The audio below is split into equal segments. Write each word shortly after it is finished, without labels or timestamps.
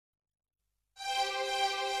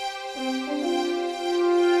Everyone,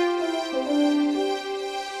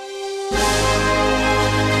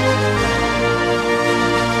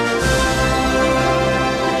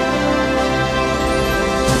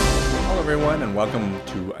 and welcome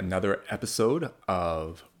to another episode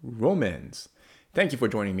of Romans. Thank you for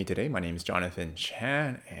joining me today. My name is Jonathan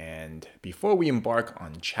Chan, and before we embark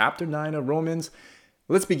on chapter 9 of Romans,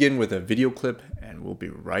 let's begin with a video clip, and we'll be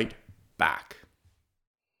right back.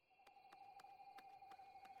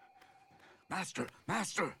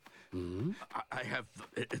 Master! I have...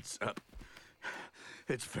 It's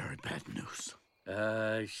very bad news.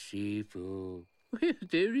 Shifu.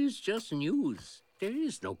 There is just news. There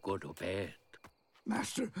is no good or bad.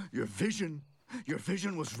 Master, your vision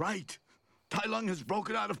was right. Tai Lung has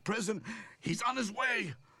broken out of prison. He's on his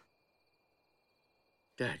way.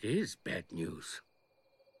 That is bad news.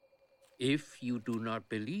 If you do not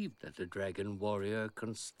believe that the Dragon Warrior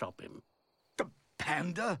can stop him. The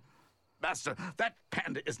panda? Master, that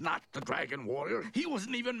panda is not the Dragon Warrior. He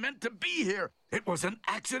wasn't even meant to be here. It was an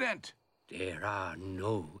accident. There are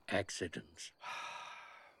no accidents.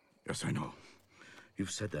 Yes, I know.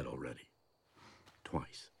 You've said that already.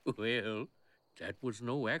 Twice. Well, that was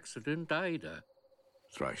no accident either.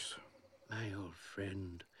 Thrice. My old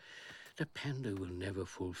friend, the panda will never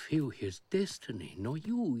fulfill his destiny, nor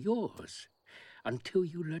you yours, until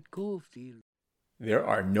you let go of the... There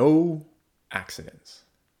are no accidents.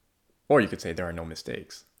 Or you could say there are no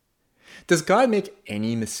mistakes. Does God make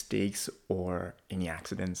any mistakes or any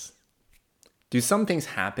accidents? Do some things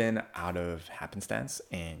happen out of happenstance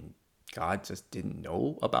and God just didn't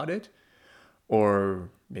know about it? Or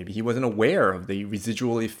maybe he wasn't aware of the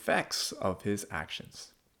residual effects of his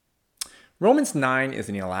actions. Romans 9 is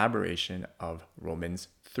an elaboration of Romans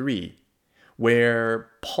 3, where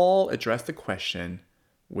Paul addressed the question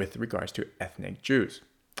with regards to ethnic Jews.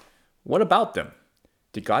 What about them?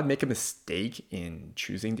 Did God make a mistake in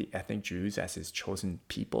choosing the ethnic Jews as his chosen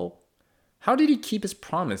people? How did he keep his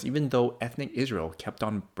promise even though ethnic Israel kept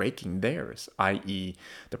on breaking theirs, i.e.,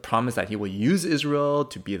 the promise that he will use Israel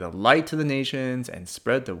to be the light to the nations and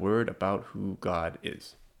spread the word about who God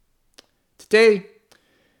is? Today,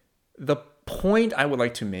 the point I would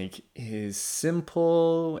like to make is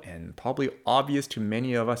simple and probably obvious to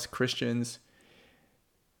many of us Christians,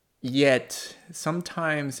 yet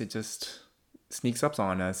sometimes it just sneaks up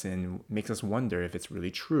on us and makes us wonder if it's really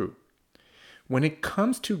true. When it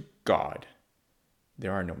comes to God,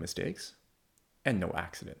 there are no mistakes and no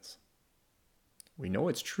accidents. We know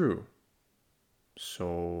it's true.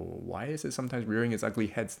 So why is it sometimes rearing its ugly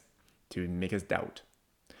head to make us doubt?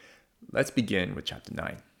 Let's begin with chapter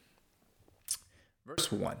 9.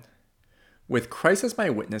 Verse 1. With Christ as my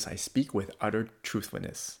witness, I speak with utter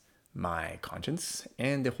truthfulness. My conscience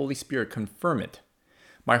and the Holy Spirit confirm it.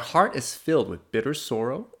 My heart is filled with bitter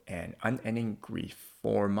sorrow and unending grief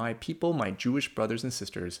for my people, my Jewish brothers and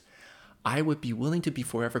sisters. I would be willing to be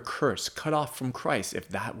forever cursed, cut off from Christ, if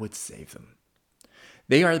that would save them.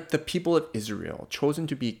 They are the people of Israel, chosen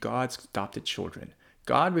to be God's adopted children.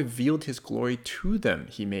 God revealed his glory to them.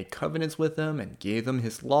 He made covenants with them and gave them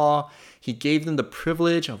his law. He gave them the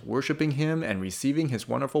privilege of worshiping him and receiving his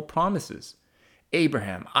wonderful promises.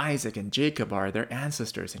 Abraham, Isaac, and Jacob are their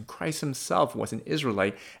ancestors, and Christ himself was an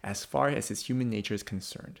Israelite as far as his human nature is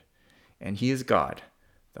concerned. And he is God,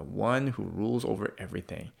 the one who rules over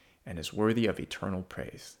everything and is worthy of eternal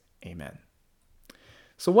praise. Amen.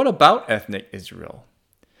 So what about ethnic Israel?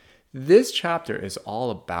 This chapter is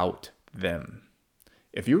all about them.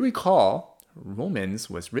 If you recall, Romans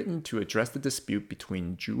was written to address the dispute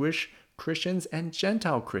between Jewish Christians and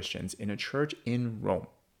Gentile Christians in a church in Rome.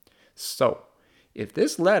 So, if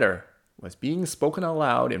this letter was being spoken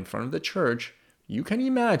aloud in front of the church, you can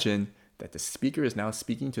imagine that the speaker is now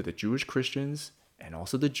speaking to the Jewish Christians and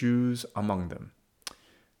also the Jews among them.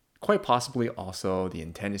 Quite possibly also the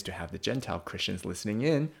intent is to have the Gentile Christians listening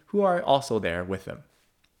in who are also there with them.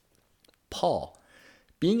 Paul,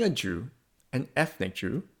 being a Jew, an ethnic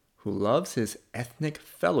Jew who loves his ethnic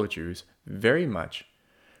fellow Jews very much,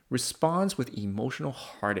 responds with emotional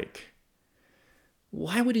heartache.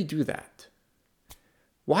 Why would he do that?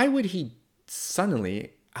 Why would he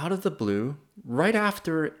suddenly, out of the blue, right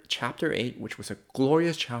after chapter 8, which was a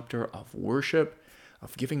glorious chapter of worship,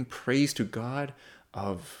 of giving praise to God,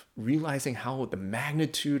 of realizing how the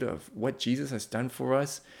magnitude of what Jesus has done for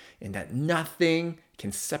us and that nothing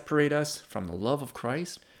can separate us from the love of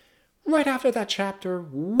Christ, right after that chapter,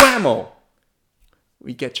 whammo,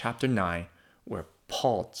 we get chapter 9 where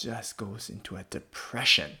Paul just goes into a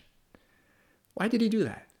depression. Why did he do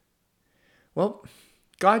that? Well,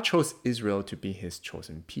 God chose Israel to be his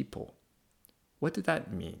chosen people. What did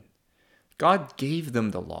that mean? God gave them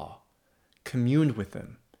the law, communed with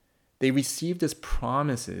him. They received his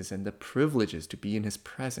promises and the privileges to be in his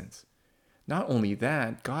presence. Not only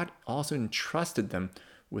that, God also entrusted them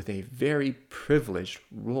with a very privileged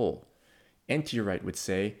role. N.T. Wright would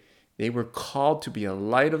say, they were called to be a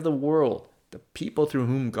light of the world, the people through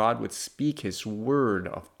whom God would speak his word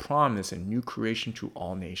of promise and new creation to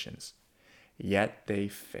all nations. Yet they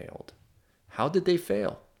failed. How did they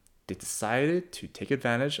fail? They decided to take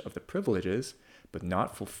advantage of the privileges, but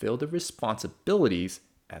not fulfill the responsibilities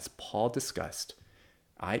as Paul discussed,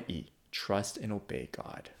 i.e., trust and obey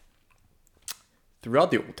God.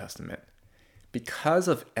 Throughout the Old Testament, because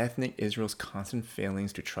of ethnic Israel's constant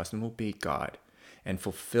failings to trust and obey God and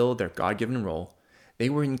fulfill their God-given role, they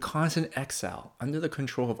were in constant exile under the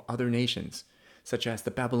control of other nations, such as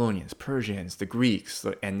the Babylonians, Persians, the Greeks,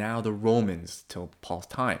 and now the Romans till Paul's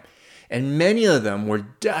time. And many of them were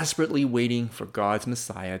desperately waiting for God's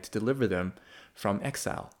Messiah to deliver them from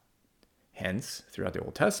exile. Hence, throughout the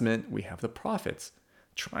Old Testament, we have the prophets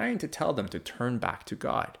trying to tell them to turn back to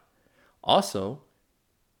God. Also,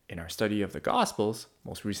 in our study of the Gospels,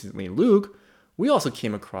 most recently Luke, we also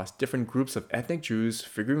came across different groups of ethnic Jews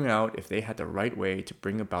figuring out if they had the right way to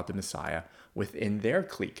bring about the Messiah within their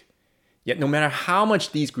clique. Yet no matter how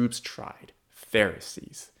much these groups tried,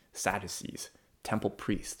 Pharisees, Sadducees, temple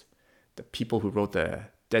priests, the people who wrote the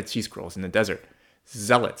Dead Sea Scrolls in the desert,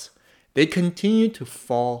 zealots, they continued to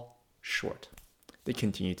fall short. They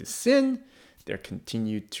continued to sin, they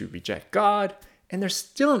continued to reject God, and they're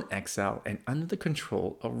still in exile and under the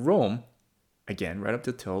control of Rome, again, right up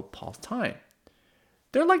until Paul's time.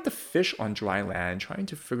 They're like the fish on dry land trying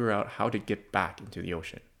to figure out how to get back into the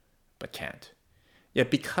ocean, but can't.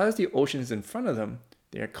 Yet because the ocean is in front of them,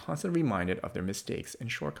 they are constantly reminded of their mistakes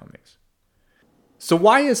and shortcomings. So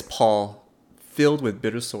why is Paul filled with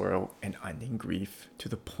bitter sorrow and unending grief to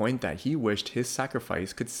the point that he wished his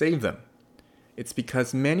sacrifice could save them? It's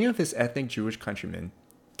because many of his ethnic Jewish countrymen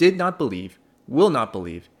did not believe, will not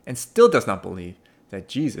believe, and still does not believe that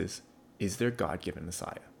Jesus is their God-given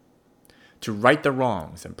Messiah, to right the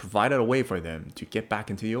wrongs and provide a way for them to get back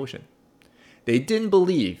into the ocean. They didn't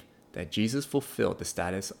believe that Jesus fulfilled the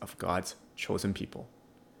status of God's chosen people,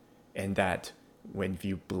 and that when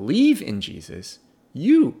you believe in Jesus,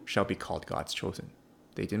 you shall be called God's chosen.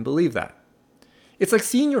 They didn't believe that. It's like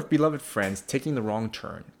seeing your beloved friends taking the wrong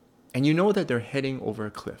turn, and you know that they're heading over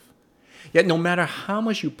a cliff. Yet no matter how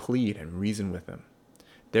much you plead and reason with them,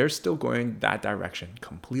 they're still going that direction,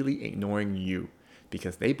 completely ignoring you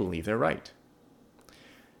because they believe they're right.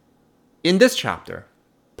 In this chapter,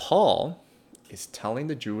 Paul is telling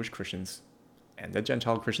the Jewish Christians and the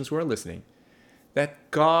Gentile Christians who are listening that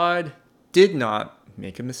God did not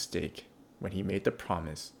make a mistake when he made the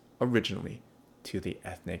promise originally to the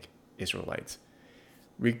ethnic Israelites,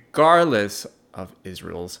 regardless of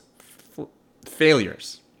Israel's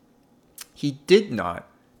failures. He did not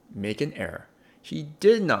make an error. He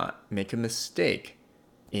did not make a mistake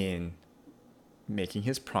in making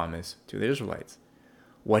his promise to the Israelites.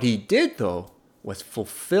 What he did, though, was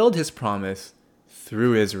fulfilled his promise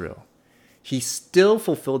through Israel. He still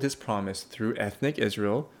fulfilled his promise through ethnic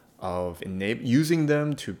Israel of using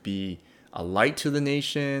them to be a light to the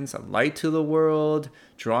nations, a light to the world,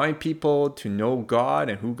 drawing people to know God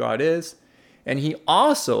and who God is. And he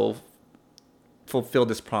also fulfilled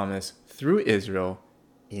this promise through Israel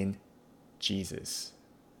in Jesus.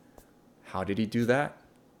 How did he do that?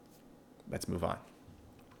 Let's move on.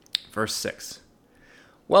 Verse 6.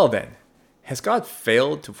 Well then, has God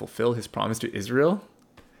failed to fulfill his promise to Israel?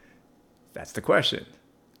 That's the question.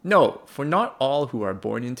 No, for not all who are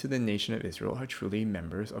born into the nation of Israel are truly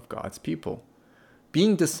members of God's people.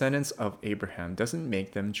 Being descendants of Abraham doesn't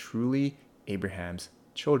make them truly Abraham's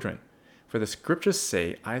children. For the scriptures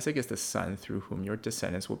say, Isaac is the son through whom your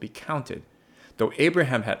descendants will be counted, though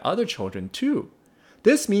Abraham had other children too.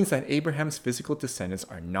 This means that Abraham's physical descendants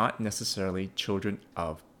are not necessarily children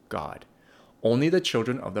of God. Only the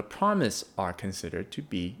children of the promise are considered to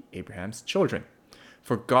be Abraham's children.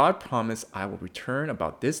 For God promised, I will return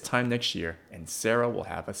about this time next year, and Sarah will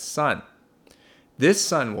have a son. This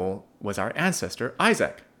son was our ancestor,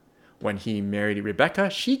 Isaac. When he married Rebekah,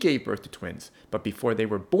 she gave birth to twins. But before they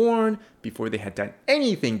were born, before they had done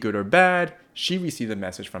anything good or bad, she received a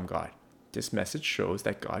message from God. This message shows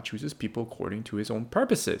that God chooses people according to his own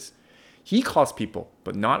purposes. He calls people,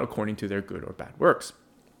 but not according to their good or bad works.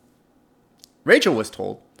 Rebekah was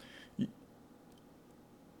told,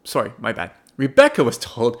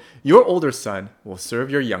 your older son will serve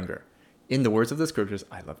your younger. In the words of the scriptures,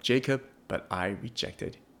 I love Jacob, but I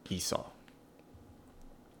rejected Esau.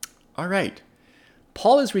 All right,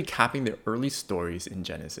 Paul is recapping the early stories in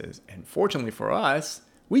Genesis, and fortunately for us,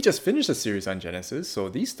 We just finished a series on Genesis, so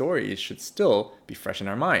these stories should still be fresh in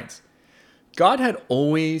our minds. God had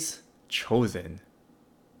always chosen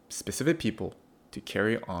specific people to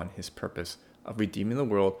carry on his purpose of redeeming the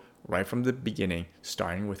world right from the beginning,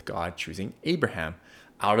 starting with God choosing Abraham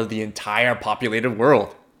out of the entire populated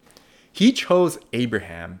world. He chose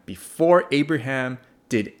Abraham before Abraham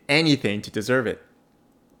did anything to deserve it.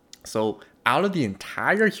 So out of the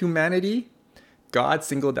entire humanity, God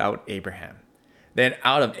singled out Abraham. Then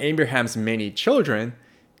out of Abraham's many children,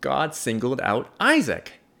 God singled out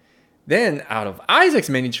Isaac. Then out of Isaac's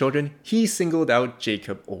many children, he singled out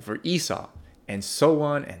Jacob over Esau, and so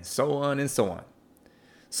on and so on and so on.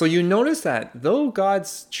 So you notice that though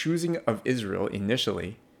God's choosing of Israel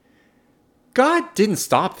initially, God didn't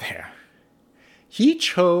stop there. He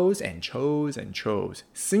chose and chose and chose,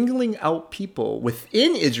 singling out people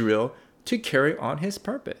within Israel to carry on his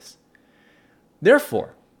purpose.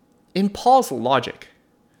 Therefore, in Paul's logic,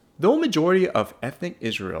 though majority of ethnic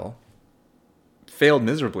Israel failed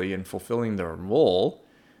miserably in fulfilling their role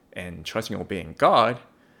and trusting and obeying God,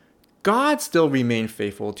 God still remained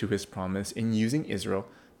faithful to his promise in using Israel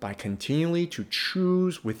by continually to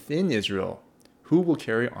choose within Israel who will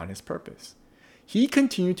carry on his purpose. He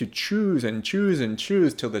continued to choose and choose and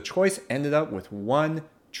choose till the choice ended up with one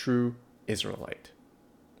true Israelite,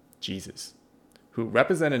 Jesus, who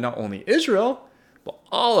represented not only Israel, but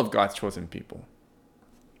all of God's chosen people.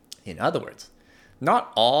 In other words,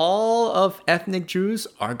 not all of ethnic Jews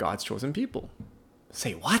are God's chosen people.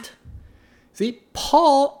 Say what? See,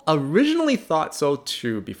 Paul originally thought so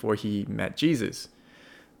too before he met Jesus.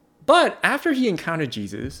 But after he encountered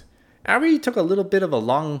Jesus, after he took a little bit of a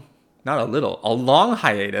long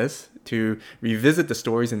hiatus to revisit the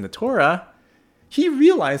stories in the Torah, he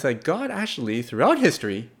realized that God actually, throughout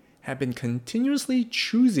history, had been continuously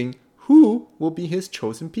choosing who will be his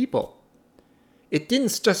chosen people. It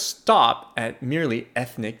didn't just stop at merely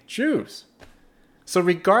ethnic Jews. So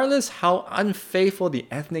regardless how unfaithful the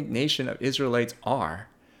ethnic nation of Israelites are,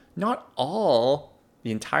 not all,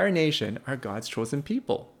 the entire nation, are God's chosen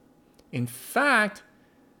people. In fact,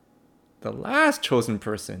 the last chosen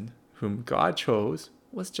person whom God chose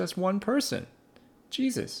was just one person,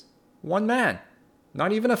 Jesus, one man,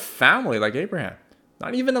 not even a family like Abraham,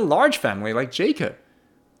 not even a large family like Jacob,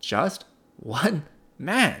 just one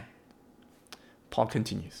man. Paul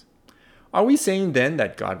continues, are we saying then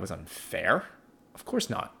that God was unfair? Of course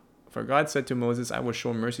not. For God said to Moses, I will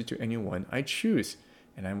show mercy to anyone I choose,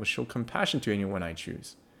 and I will show compassion to anyone I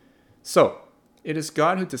choose. So, it is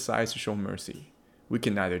God who decides to show mercy. We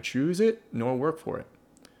can neither choose it nor work for it.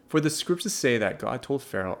 For the scriptures say that God told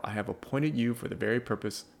Pharaoh, I have appointed you for the very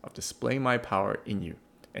purpose of displaying my power in you,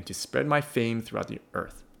 and to spread my fame throughout the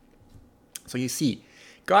earth. So you see,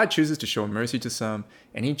 God chooses to show mercy to some,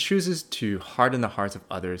 and he chooses to harden the hearts of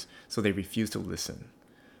others so they refuse to listen.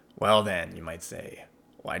 Well then, you might say,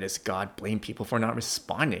 why does God blame people for not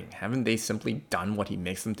responding? Haven't they simply done what he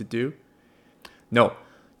makes them to do? No,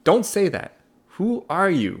 don't say that. Who are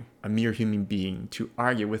you, a mere human being, to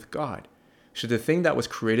argue with God? Should the thing that was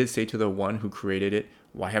created say to the one who created it,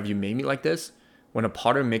 why have you made me like this? When a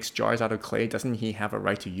potter makes jars out of clay, doesn't he have a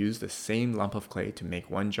right to use the same lump of clay to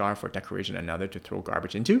make one jar for decoration and another to throw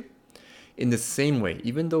garbage into? In the same way,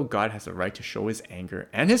 even though God has a right to show his anger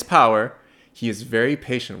and his power, he is very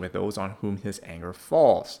patient with those on whom his anger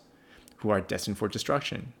falls, who are destined for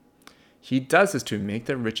destruction. He does this to make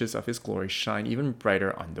the riches of his glory shine even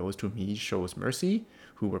brighter on those to whom he shows mercy,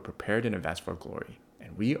 who were prepared in advance for glory.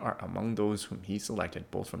 And we are among those whom he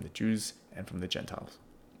selected, both from the Jews and from the Gentiles.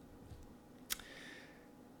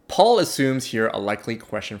 Paul assumes here a likely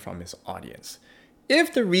question from his audience.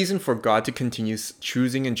 If the reason for God to continue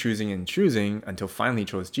choosing and choosing and choosing until finally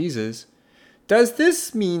chose Jesus, does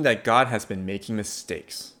this mean that God has been making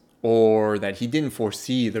mistakes, or that he didn't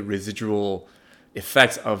foresee the residual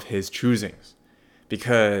effects of his choosings?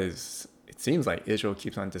 Because it seems like Israel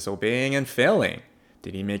keeps on disobeying and failing.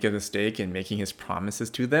 Did he make a mistake in making his promises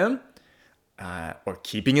to them? Or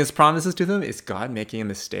keeping his promises to them? Is God making a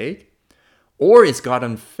mistake? Or is God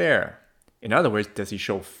unfair? In other words, does he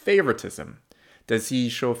show favoritism? Does he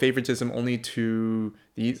show favoritism only to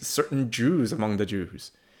these certain Jews among the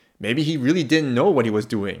Jews? Maybe he really didn't know what he was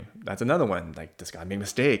doing. That's another one. Like, does God make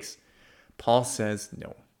mistakes? Paul says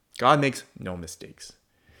no. God makes no mistakes.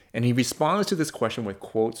 And he responds to this question with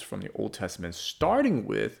quotes from the Old Testament, starting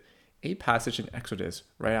with a passage in Exodus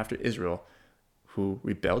right after Israel, who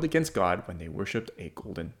rebelled against God when they worshipped a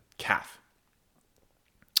golden calf.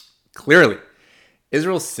 Clearly,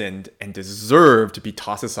 Israel sinned and deserved to be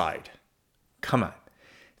tossed aside. Come on,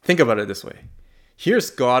 think about it this way. Here's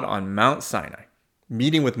God on Mount Sinai,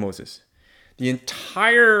 meeting with Moses. the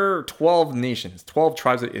entire 12 nations, 12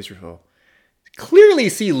 tribes of Israel, clearly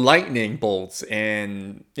see lightning bolts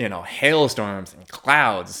and, hailstorms and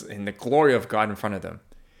clouds and the glory of God in front of them.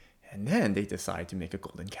 And then they decide to make a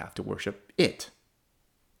golden calf to worship it.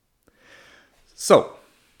 So,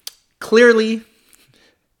 clearly,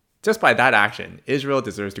 just by that action, Israel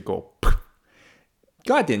deserves to go.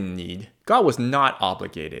 God was not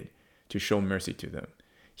obligated to show mercy to them.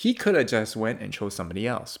 He could have just went and chose somebody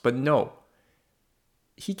else. But no,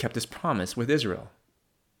 he kept his promise with Israel.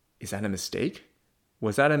 Is that a mistake?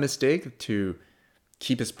 Was that a mistake to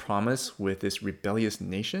keep his promise with this rebellious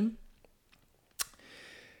nation?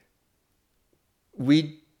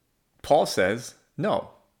 Paul says, no,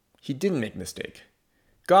 he didn't make a mistake.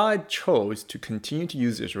 God chose to continue to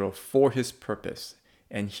use Israel for his purpose,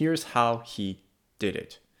 and here's how he did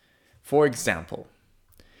it. For example,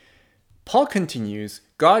 Paul continues,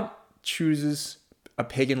 God chooses a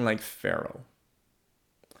pagan like Pharaoh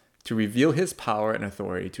to reveal his power and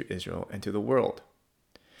authority to Israel and to the world.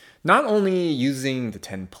 Not only using the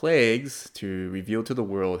 10 plagues to reveal to the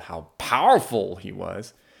world how powerful he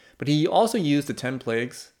was, but he also used the 10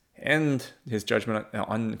 plagues and his judgment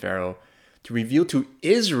on Pharaoh to reveal to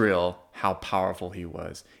Israel how powerful he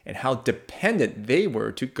was and how dependent they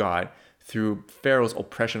were to God through Pharaoh's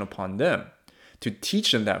oppression upon them, to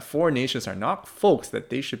teach them that foreign nations are not folks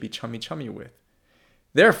that they should be chummy with.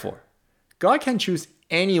 Therefore, God can choose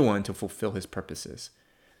anyone to fulfill his purposes.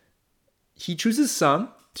 He chooses some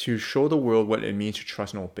to show the world what it means to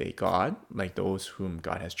trust and obey God, like those whom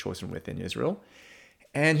God has chosen within Israel.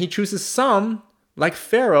 And he chooses some, like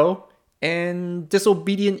Pharaoh and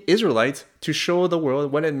disobedient Israelites, to show the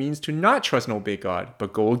world what it means to not trust and obey God,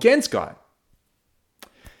 but go against God.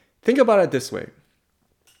 Think about it this way.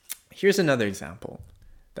 Here's another example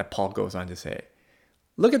that Paul goes on to say.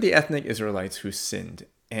 Look at the ethnic Israelites who sinned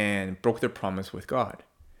and broke their promise with God.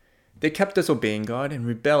 They kept disobeying God and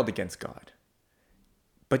rebelled against God.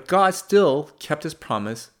 But God still kept his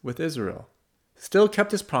promise with Israel. Still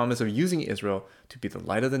kept his promise of using Israel to be the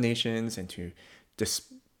light of the nations and to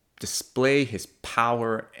display his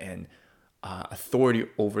power and authority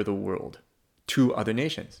over the world to other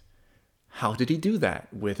nations. How did he do that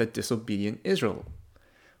with a disobedient Israel?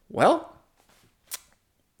 Well,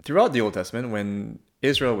 throughout the Old Testament, when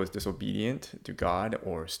Israel was disobedient to God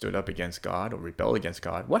or stood up against God or rebelled against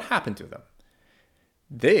God, what happened to them?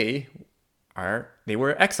 They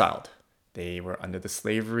were exiled. They were under the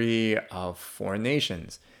slavery of foreign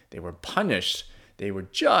nations. They were punished. They were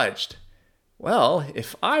judged. Well,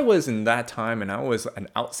 if I was in that time and I was an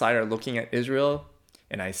outsider looking at Israel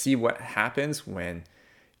and I see what happens when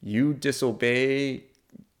you disobey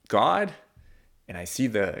God and I see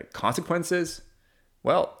the consequences,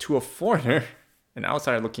 well, to a foreigner, an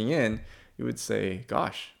outsider looking in, you would say,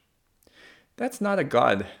 gosh, that's not a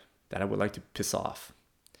God that I would like to piss off.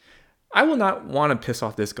 I will not want to piss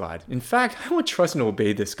off this God. In fact, I would trust and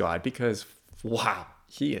obey this God because, wow,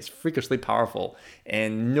 he is freakishly powerful.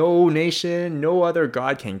 And no nation, no other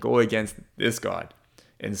God can go against this God.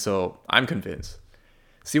 And so I'm convinced.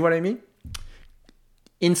 See what I mean?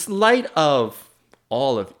 In light of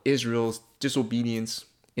all of Israel's disobedience,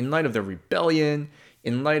 in light of their rebellion,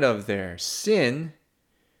 in light of their sin,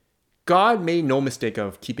 God made no mistake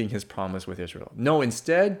of keeping his promise with Israel. No,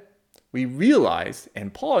 instead, we realized,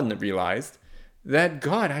 and Paul realized, that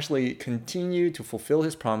God actually continued to fulfill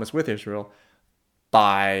his promise with Israel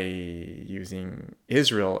by using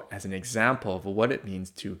Israel as an example of what it means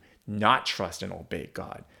to not trust and obey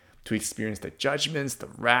God, to experience the judgments, the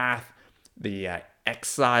wrath, the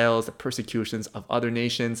exiles, the persecutions of other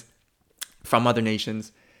nations, from other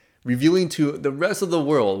nations, revealing to the rest of the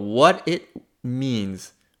world what it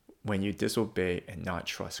means when you disobey and not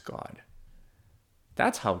trust God.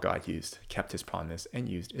 That's how God kept his promise and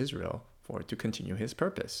used Israel to continue his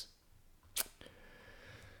purpose.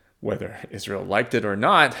 Whether Israel liked it or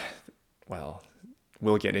not, well,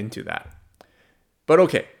 we'll get into that. But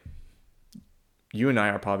okay, you and I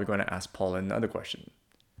are probably going to ask Paul another question.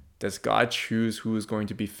 Does God choose who is going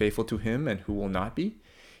to be faithful to him and who will not be?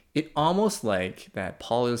 It almost like that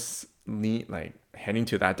Paul is heading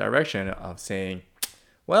to that direction of saying,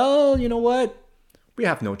 well, you know what? We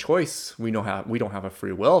have no choice. We don't have a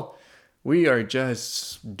free will. We are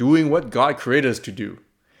just doing what God created us to do.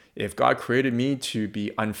 If God created me to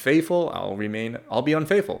be unfaithful, I'll be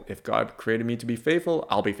unfaithful. If God created me to be faithful,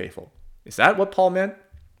 I'll be faithful. Is that what Paul meant?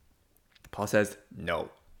 Paul says no.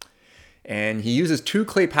 And he uses two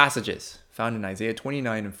clay passages found in Isaiah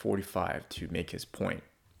 29 and 45 to make his point.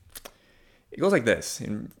 It goes like this.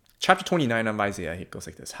 In chapter 29 of Isaiah, it goes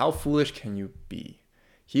like this. How foolish can you be?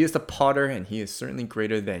 He is the potter, and he is certainly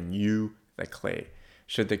greater than you, like clay.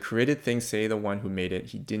 Should the created thing say the one who made it,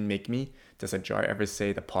 he didn't make me? Does a jar ever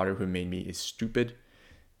say the potter who made me is stupid?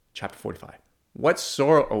 Chapter 45. What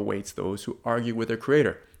sorrow awaits those who argue with their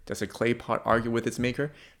creator? Does a clay pot argue with its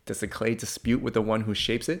maker? Does the clay dispute with the one who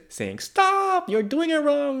shapes it, saying, "Stop, you're doing it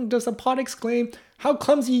wrong"? Does the pot exclaim, "How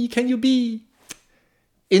clumsy can you be"?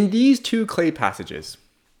 In these two clay passages,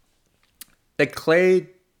 the clay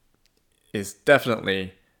is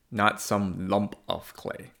definitely not some lump of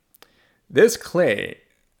clay. This clay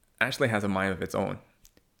actually has a mind of its own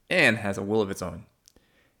and has a will of its own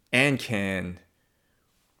and can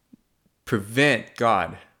prevent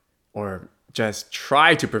God, or just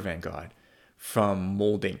try to prevent God, from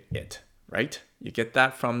molding it, right? You get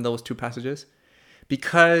that from those two passages?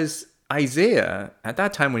 Because Isaiah, at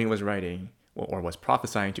that time when he was writing or was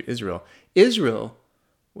prophesying to Israel, Israel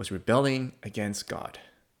was rebelling against God.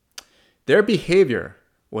 Their behavior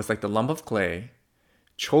was like the lump of clay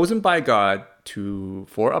chosen by God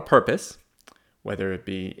for a purpose, whether it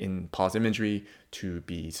be in Paul's imagery to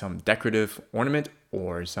be some decorative ornament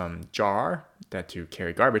or some jar that to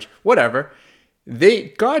carry garbage, whatever.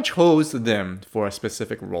 God chose them for a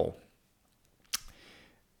specific role.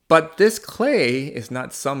 But this clay is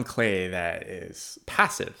not some clay that is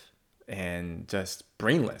passive and just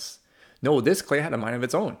brainless. No, this clay had a mind of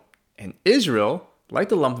its own. And Israel, like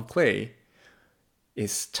the lump of clay,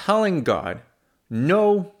 is telling God,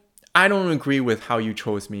 "No, I don't agree with how you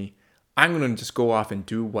chose me. I'm going to just go off and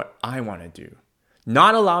do what I want to do."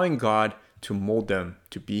 Not allowing God to mold them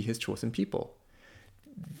to be his chosen people.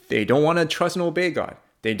 They don't want to trust and obey God.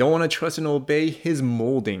 They don't want to trust and obey his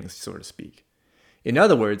moldings, so to speak. In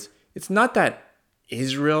other words, it's not that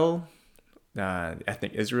Israel,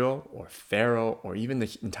 ethnic Israel, or Pharaoh, or even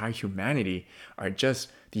the entire humanity are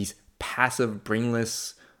just these passive,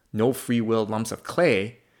 brainless, no free will lumps of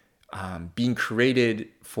clay being created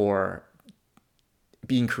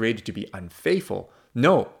to be unfaithful.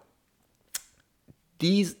 No.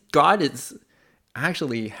 God is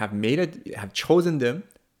actually have chosen them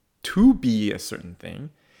to be a certain thing,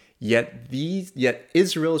 yet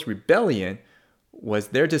Israel's rebellion was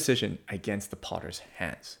their decision against the potter's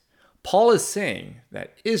hands. Paul is saying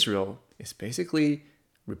that Israel is basically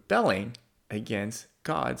rebelling against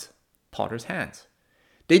God's potter's hands.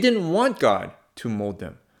 They didn't want God to mold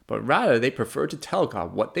them, but rather they preferred to tell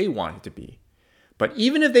God what they wanted to be. But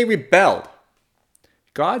even if they rebelled,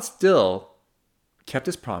 God still kept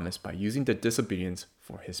his promise by using their disobedience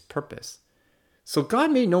for his purpose. So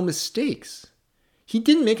God made no mistakes. He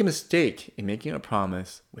didn't make a mistake in making a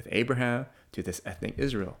promise with Abraham to this ethnic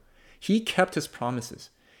Israel. He kept his promises.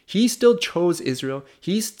 He still chose Israel.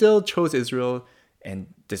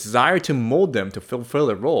 And desired to mold them to fulfill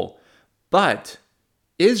their role. But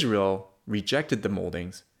Israel rejected the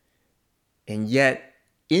moldings. And yet,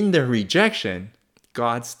 in their rejection,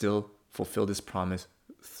 God still fulfilled his promise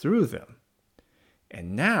through them.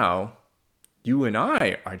 And now, you and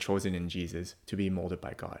I are chosen in Jesus to be molded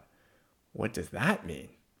by God. What does that mean?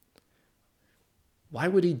 Why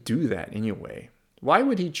would he do that anyway? Why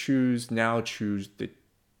would he choose the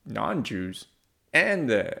non-Jews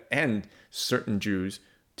and certain Jews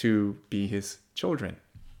to be his children?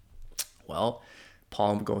 Well,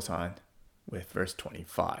 Paul goes on with verse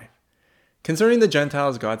 25. Concerning the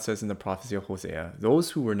Gentiles, God says in the prophecy of Hosea,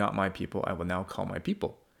 "Those who were not my people, I will now call my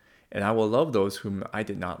people, and I will love those whom I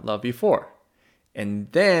did not love before."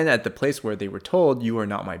 And then at the place where they were told, "You are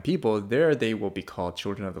not my people," there they will be called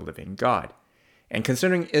children of the living God. And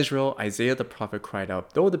concerning Israel, Isaiah the prophet cried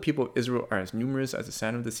out, "Though the people of Israel are as numerous as the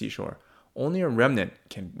sand of the seashore, only a remnant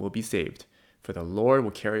will be saved. For the Lord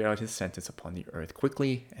will carry out his sentence upon the earth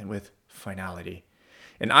quickly and with finality."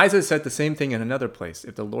 And Isaiah said the same thing in another place.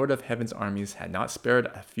 "If the Lord of heaven's armies had not spared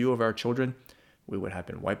a few of our children, we would have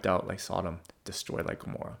been wiped out like Sodom, destroyed like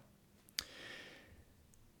Gomorrah."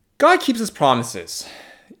 God keeps his promises.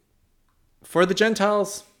 For the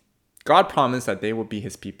Gentiles, God promised that they will be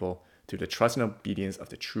his people through the trust and obedience of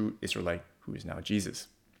the true Israelite, who is now Jesus.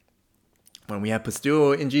 When we have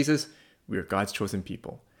pisteuo in Jesus, we are God's chosen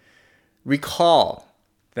people. Recall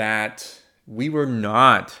that we were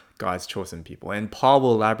not God's chosen people. And Paul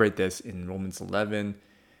will elaborate this in Romans 11,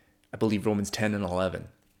 I believe Romans 10 and 11,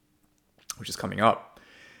 which is coming up.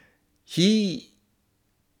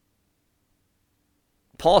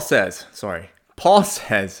 Paul says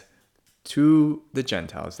to the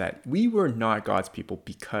Gentiles that we were not God's people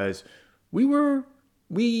because we were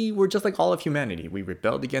just like all of humanity. We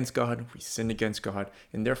rebelled against God, we sinned against God,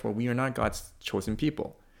 and therefore we are not God's chosen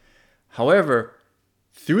people. However,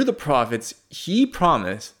 through the prophets, he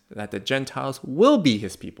promised that the Gentiles will be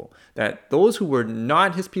his people, that those who were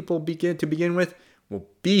not his people to begin with will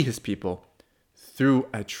be his people through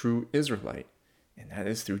a true Israelite, and that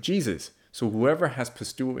is through Jesus. So whoever has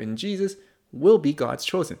pisteuo in Jesus will be God's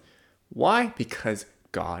chosen. Why? Because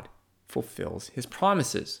God fulfills his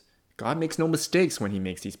promises. God makes no mistakes when he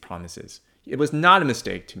makes these promises. It was not a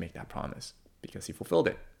mistake to make that promise because he fulfilled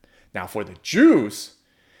it. Now for the Jews,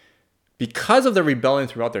 because of their rebellion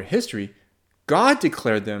throughout their history, God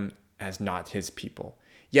declared them as not his people.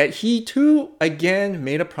 Yet he too, again,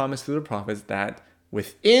 made a promise through the prophets that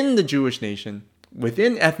within the Jewish nation,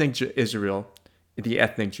 within ethnic Israel, the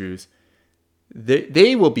ethnic Jews,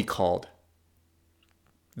 they will be called,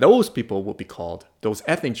 those people will be called, those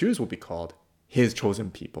ethnic Jews will be called his chosen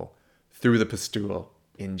people through the pisteuo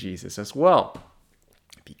in Jesus as well,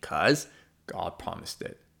 because God promised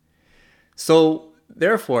it. So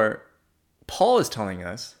therefore, Paul is telling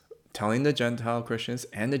the Gentile Christians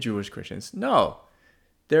and the Jewish Christians, no,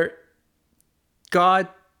 God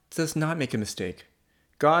does not make a mistake.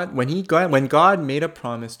 When God made a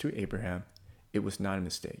promise to Abraham, it was not a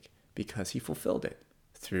mistake because he fulfilled it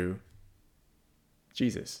through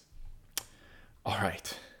Jesus. All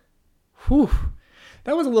right. Whew.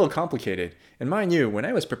 That was a little complicated. And mind you, when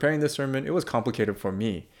I was preparing this sermon, it was complicated for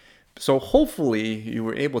me. So hopefully you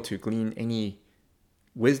were able to glean any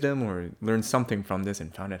wisdom or learn something from this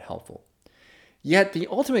and found it helpful. Yet the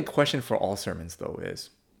ultimate question for all sermons, though,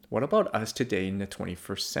 is what about us today in the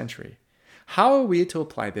 21st century? How are we to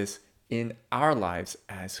apply this in our lives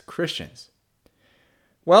as Christians?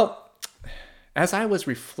 Well, as I was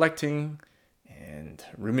reflecting and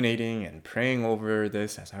ruminating and praying over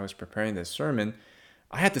this as I was preparing this sermon,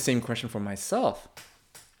 I had the same question for myself.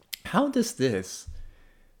 How does this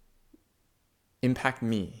impact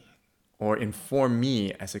me or inform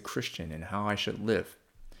me as a Christian and how I should live?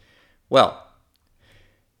 Well,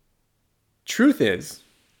 truth is,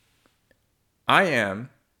 I am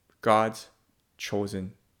God's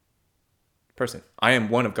chosen person. I am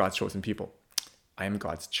one of God's chosen people. I am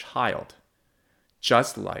God's child,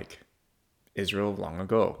 just like Israel long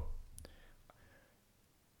ago.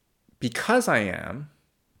 Because of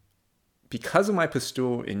my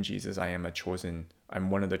pisteuo in Jesus, I'm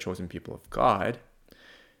one of the chosen people of God.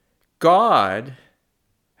 God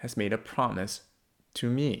has made a promise to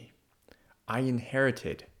me. I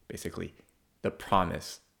inherited, basically, the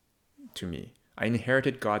promise to me. I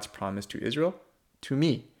inherited God's promise to Israel, to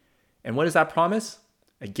me. And what is that promise?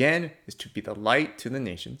 Again, is to be the light to the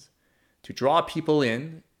nations, to draw people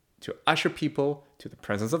in, to usher people to the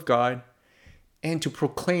presence of God, and to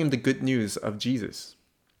proclaim the good news of Jesus.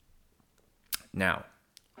 Now,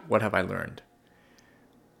 what have I learned?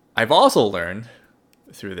 I've also learned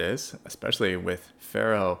through this, especially with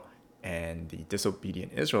Pharaoh and the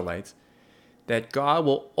disobedient Israelites, that God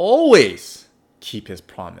will always keep his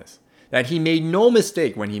promise. That he made no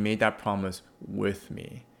mistake when he made that promise with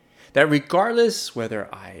me. That regardless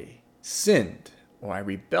whether I sinned or I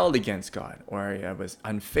rebelled against God or I was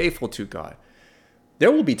unfaithful to God,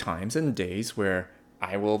 there will be times and days where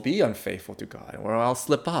I will be unfaithful to God or I'll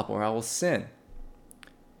slip up or I will sin.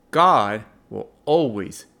 God will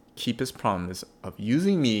always keep his promise of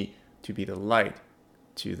using me to be the light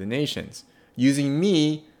to the nations, using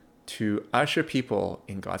me to usher people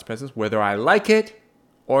in God's presence, whether I like it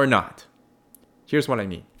or not. Here's what I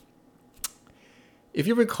mean. If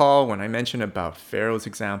you recall when I mentioned about Pharaoh's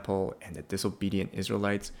example and the disobedient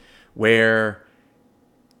Israelites, where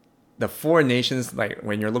the four nations, like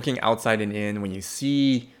when you're looking outside and in, when you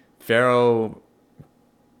see Pharaoh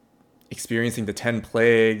experiencing the 10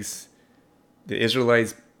 plagues, the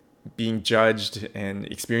Israelites being judged and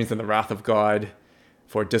experiencing the wrath of God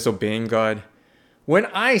for disobeying God, when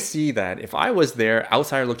I see that, if I was there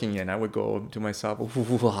outside looking in, I would go to myself,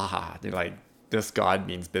 they're like, this God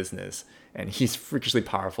means business and he's freakishly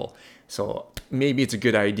powerful. So maybe it's a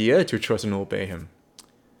good idea to trust and obey him.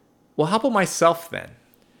 Well, how about myself then?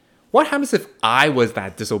 What happens if I was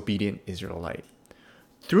that disobedient Israelite?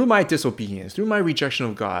 Through my disobedience, through my rejection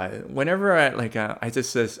of God, whenever I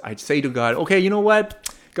say to God, okay, you know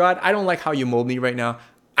what? God, I don't like how you mold me right now.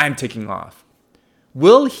 I'm taking off.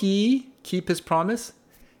 Will he keep his promise?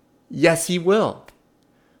 Yes, he will.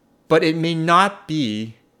 But it may not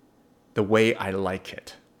be the way I like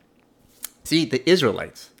it. See, the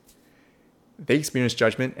Israelites, they experienced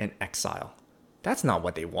judgment and exile. That's not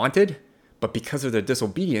what they wanted. But because of their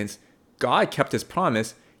disobedience, God kept his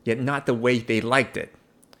promise, yet not the way they liked it.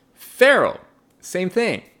 Pharaoh, same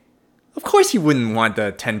thing. Of course he wouldn't want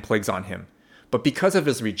the 10 plagues on him. But because of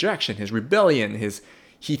his rejection, his rebellion,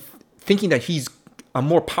 he thinking that he's a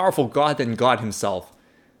more powerful God than God himself,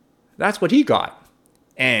 that's what he got.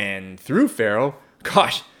 And through Pharaoh,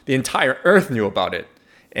 the entire earth knew about it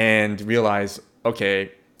and realized,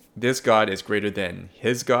 okay, this God is greater than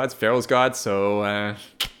his gods, Pharaoh's God. So,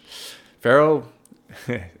 Pharaoh,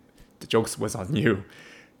 the joke was on you.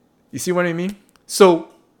 You see what I mean? So,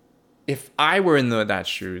 if I were in that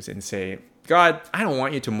shoes and say, God, I don't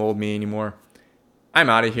want you to mold me anymore. I'm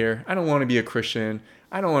out of here. I don't want to be a Christian.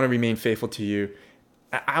 I don't want to remain faithful to you.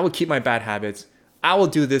 I will keep my bad habits. I will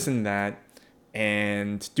do this and that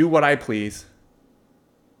and do what I please.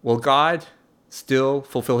 Will God still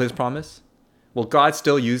fulfill his promise? Will God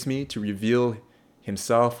still use me to reveal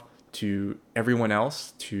himself to everyone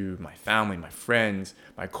else, to my family, my friends,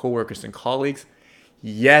 my coworkers and colleagues?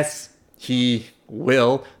 Yes, he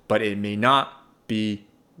will, but it may not be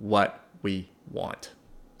what we want.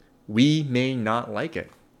 We may not like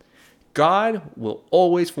it. God will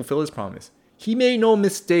always fulfill his promise. He made no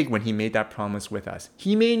mistake when he made that promise with us.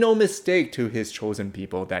 He made no mistake to his chosen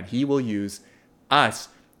people that he will use us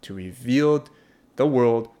to reveal the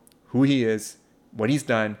world who he is, what he's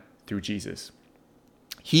done through Jesus.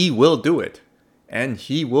 He will do it, and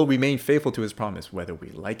he will remain faithful to his promise, whether we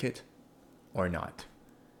like it or not.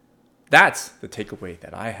 That's the takeaway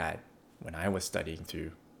that I had when I was studying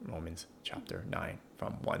through Romans chapter 9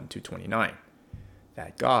 from 1 to 29.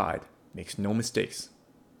 That God makes no mistakes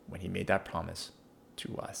when he made that promise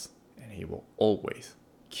to us, and he will always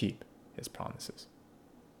keep his promises.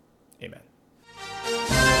 Amen.